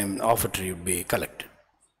which time offertory will be collected.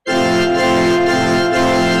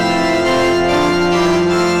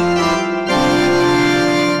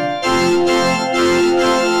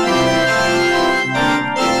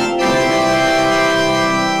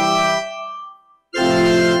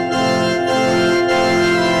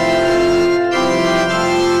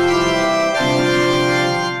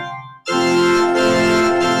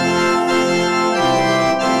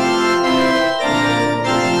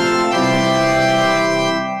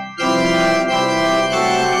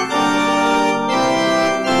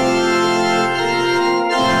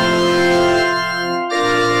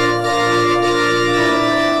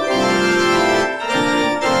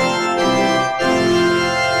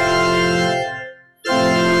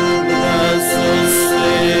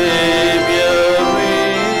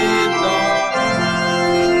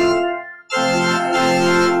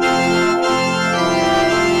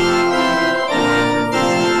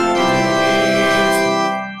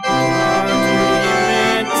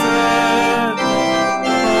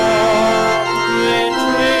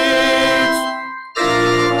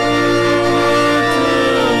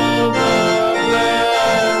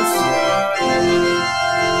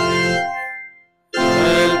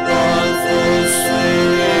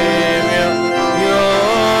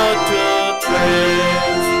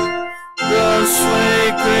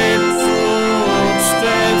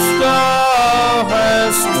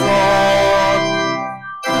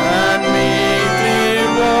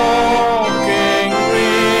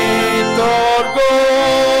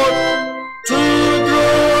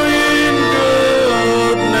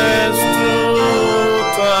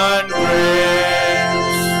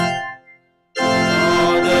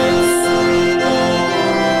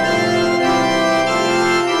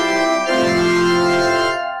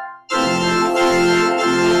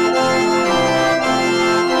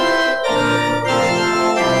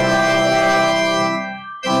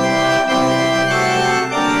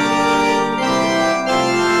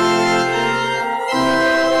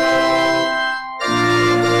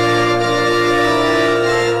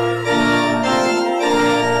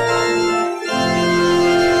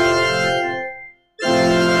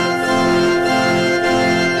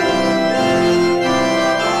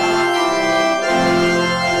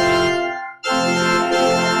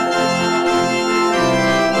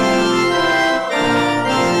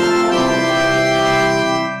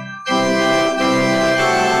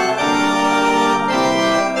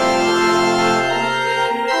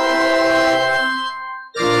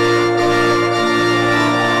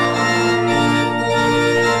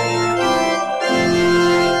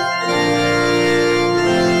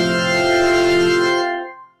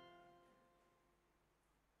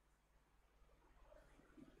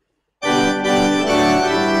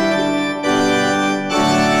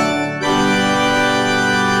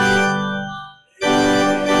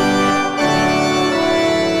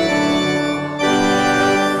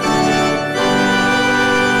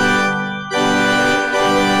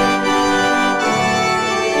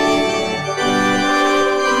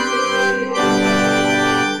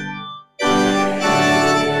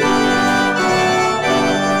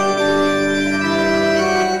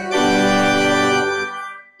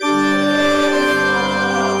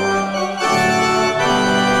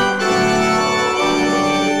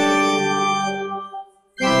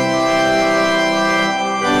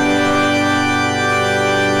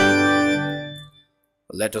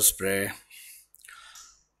 Let us pray.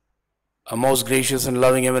 Our most gracious and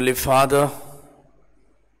loving Heavenly Father,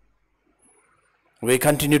 we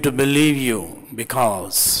continue to believe you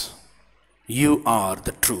because you are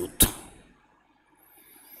the truth.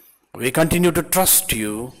 We continue to trust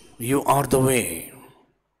you. You are the way.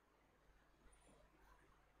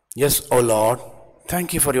 Yes, O Lord,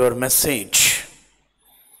 thank you for your message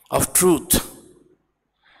of truth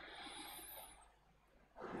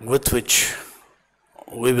with which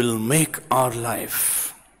we will make our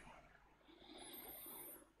life.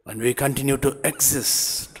 And we continue to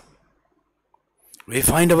exist. We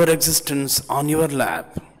find our existence on your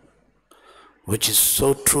lap, which is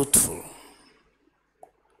so truthful.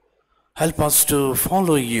 Help us to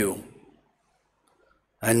follow you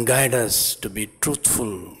and guide us to be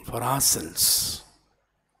truthful for ourselves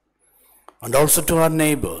and also to our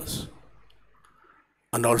neighbors,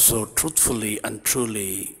 and also truthfully and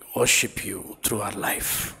truly worship you through our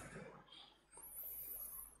life.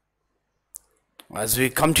 As we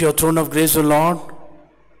come to your throne of grace, O Lord,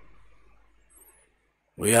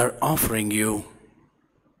 we are offering you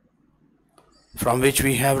from which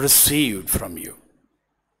we have received from you.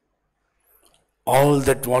 All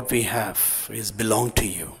that what we have is belong to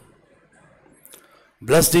you.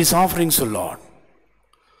 Bless these offerings, O Lord.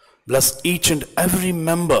 Bless each and every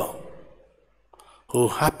member who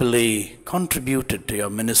happily contributed to your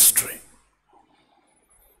ministry.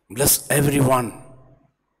 Bless everyone.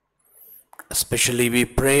 Especially we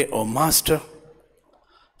pray, O Master,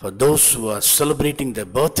 for those who are celebrating their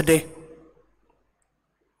birthday.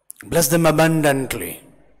 Bless them abundantly.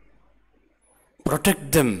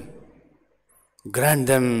 Protect them. Grant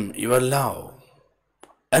them your love.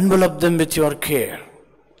 Envelop them with your care,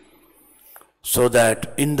 so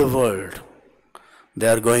that in the world they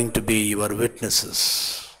are going to be your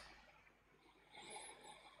witnesses.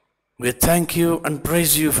 We thank you and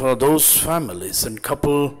praise you for those families and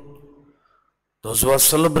couple, those who are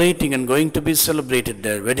celebrating and going to be celebrated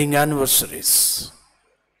their wedding anniversaries.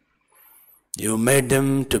 You made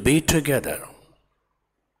them to be together.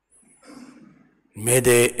 May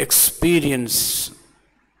they experience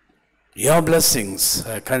your blessings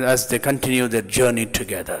as they continue their journey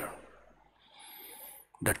together.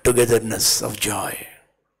 The togetherness of joy.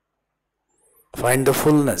 Find the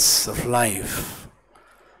fullness of life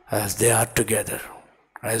as they are together,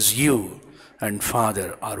 as you and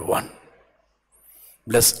Father are one.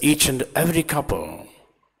 Bless each and every couple,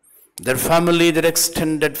 their family, their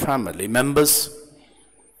extended family members.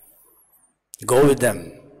 Go with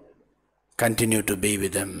them. Continue to be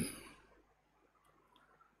with them.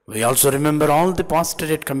 We also remember all the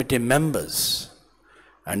pastorate committee members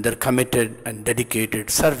and their committed and dedicated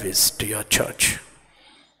service to your church.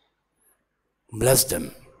 Bless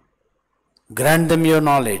them. Grant them your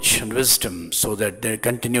knowledge and wisdom so that they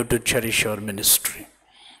continue to cherish your ministry.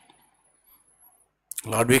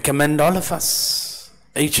 Lord, we commend all of us,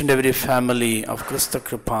 each and every family of Christa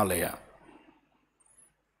Kripalaya,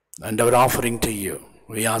 and our offering to you.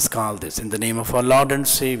 We ask all this in the name of our Lord and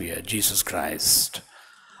Savior, Jesus Christ.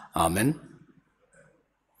 Amen.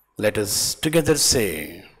 Let us together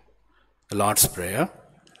say the Lord's Prayer.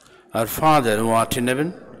 Our Father who art in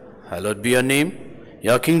heaven, hallowed be your name.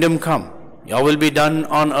 Your kingdom come. Your will be done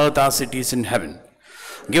on earth as it is in heaven.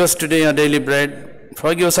 Give us today our daily bread.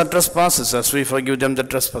 Forgive us our trespasses as we forgive them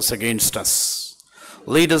that trespass against us.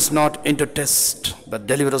 Lead us not into test, but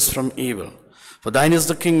deliver us from evil. For thine is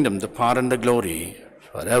the kingdom, the power and the glory,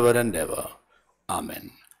 forever and ever.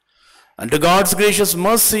 Amen. And to God's gracious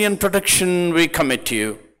mercy and protection we commit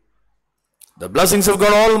you. The blessings of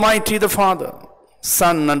God Almighty, the Father,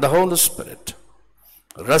 Son, and the Holy Spirit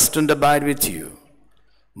rest and abide with you,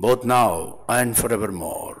 both now and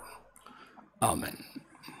forevermore. Amen.